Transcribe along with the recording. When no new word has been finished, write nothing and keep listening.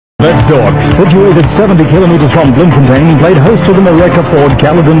Let's talk. Situated 70 kilometers from Bloemfontein, played host to the Mareka Ford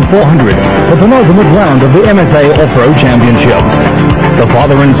Caledon 400, the penultimate round of the MSA Off-Road Championship. The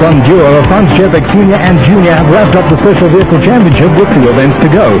father and son duo of Franz Chepek Sr. and Jr. have wrapped up the Special Vehicle Championship with 2 events to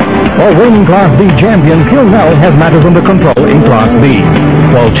go. While reigning Class B champion Phil Nell has matters under control in Class B.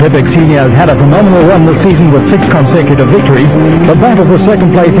 While Chepek Sr. has had a phenomenal run this season with 6 consecutive victories, the battle for second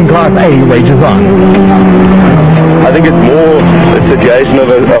place in Class A rages on. I think it's more a situation of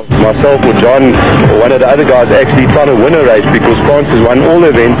myself or John or one of the other guys actually trying to win a race, because France has won all the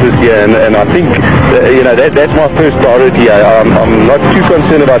events this year, and I think that's my first priority. I'm not too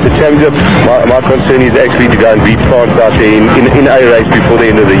concerned about the championship. My concern is actually to go and beat France out there in a race before the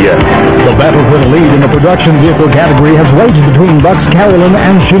end of the year. The battle for the lead in the production vehicle category has raged between Bucks Caledon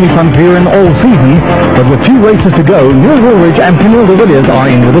and Shuni van Vieren all season, but with 2 races to go, Neil Woolridge and Camille de Villiers are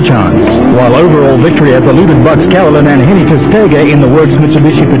in with a chance. While overall victory has eluded Bucks Caledon and Henny Tersteger in the Works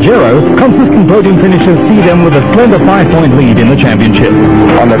Mitsubishi Pajero, consistent podium finishes see them with a slender 5-point lead in the championship.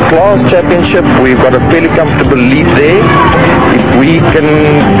 On the class championship, we've got a fairly comfortable lead there. If we can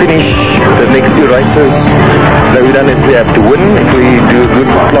finish the next 2 races, we don't necessarily have to win. If we do a good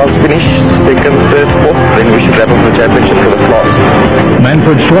class finish, 2nd, 3rd, 4th, then we should battle for the championship for the class.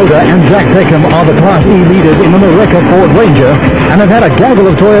 Manfred Schroeder and Jack Peckham are the Class E leaders in the Mareka Ford Ranger and have had a gaggle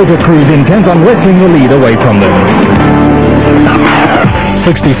of Toyota crews intent on wresting the lead away from them.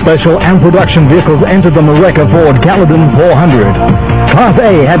 60 special and production vehicles entered the Mareka Ford Caledon 400. Class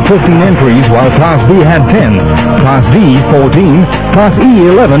A had 15 entries, while Class B had 10, Class D 14, Class E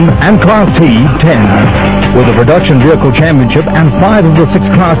 11, and Class T 10. With the production vehicle championship and 5 of the 6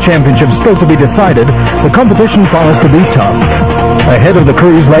 class championships still to be decided, the competition promised to be tough. Ahead of the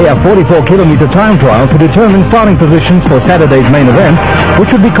crews lay a 44-kilometer time trial to determine starting positions for Saturday's main event,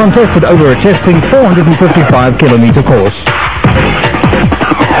 which would be contested over a testing 455-kilometer course.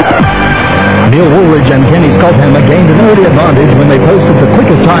 Neil Woolridge and Kenny Skolthammer gained an early advantage when they posted the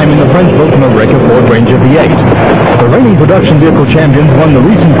quickest time in the French-built Mareka Ford Ranger V8. The reigning production vehicle champions won the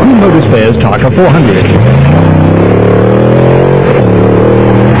recent Queen Motors Spares Taka 400.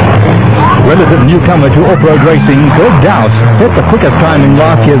 Relative newcomer to off-road racing, Greg Dowse set the quickest time in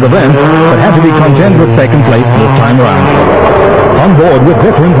last year's event, but had to be content with 2nd place this time around. On board with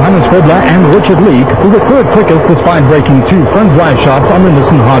veterans Hannes Fedler and Richard Leek, who were 3rd quickest despite breaking 2 front drive shafts on the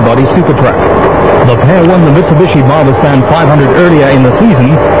Nissan hardbody Super Truck. The pair won the Mitsubishi Marverspan 500 earlier in the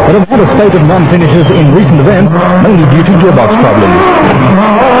season, but have had a spate of non-finishes in recent events, mainly due to gearbox problems.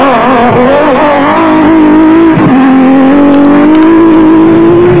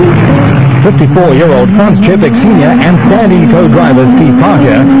 54-year-old Franz Chepek Sr. and stand-in co-driver Steve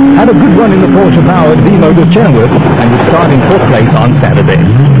Parker had a good run in the Porsche-powered V-Motors Chenoweth and would start in 4th place on Saturday.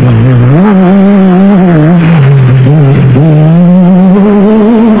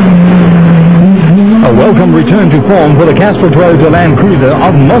 A welcome return to form for the Castrol Toyota Land Cruiser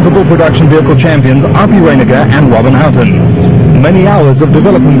of multiple production vehicle champions Arpi Reinecker and Robin Houghton. Many hours of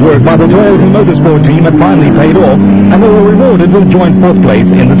development work by the Toyota Motorsport team had finally paid off, and they were rewarded with joint 4th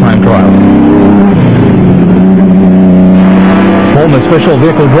place in the time trial. Former Special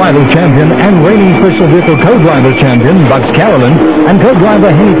Vehicle Drivers Champion and reigning Special Vehicle Co-Drivers Champion Bucks Caledon and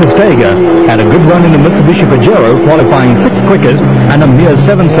co-driver Henny Tersteger had a good run in the Mitsubishi Pajero, qualifying 6th quickest and a mere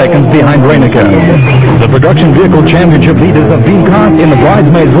 7 seconds behind Reinecker. The Production Vehicle Championship leaders have been cast in the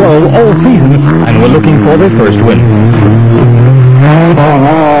bridesmaids role all season and were looking for their first win.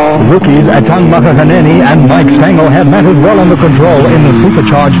 Rookies Atang Makahaneni and Mike Stengel had matters well under control in the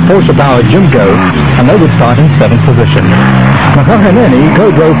supercharged Porsche-powered Jimco, and they would start in 7th position. Makahaneni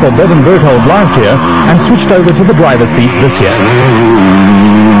co-drove for Bevan Berthold last year and switched over to the driver's seat this year.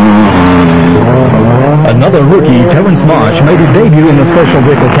 Another rookie, Terence Marsh, made his debut in the special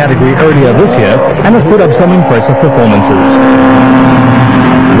vehicle category earlier this year and has put up some impressive performances.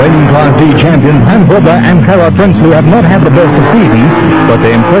 Reigning Class D champions Han Bobber and Kara Prinsloo have not had the best of seasons, but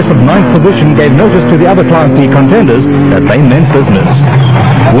their impressive 9th position gave notice to the other Class D contenders that they meant business.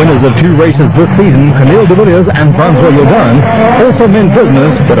 Winners of 2 races this season, Camille de Villiers and Francois Jordan, also meant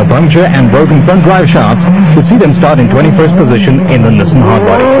business, but a puncture and broken front drive shafts would see them start in 21st position in the Nissan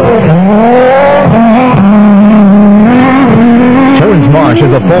hardbody. Terence Marsh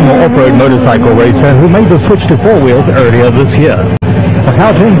is a former off-road motorcycle racer who made the switch to 4 wheels earlier this year. The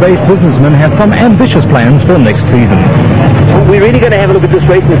Gauteng-based businessman has some ambitious plans for next season. We're really going to have a look at this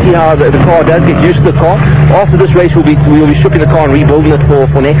race and see how the car does, get used to the car. After this race, we'll be stripping the car and rebuilding it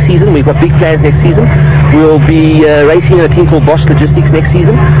for next season. We've got big plans next season. We'll be racing in a team called Bosch Logistics next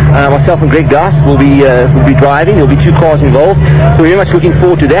season. Myself and Greg Gass will be driving. There'll be 2 cars involved. So we're very much looking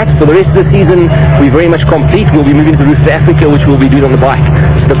forward to that. For the rest of the season, we're very much complete. We'll be moving to the Route of Africa, which we'll be doing on the bike.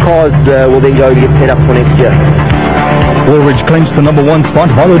 So the cars will then go to get set up for next year. Woolridge clinched the number 1 spot,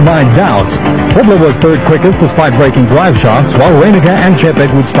 followed by Douse. Hibbler was third quickest despite breaking drive shafts, while Reiniger and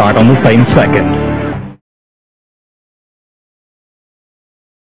Chepek would start on the same second.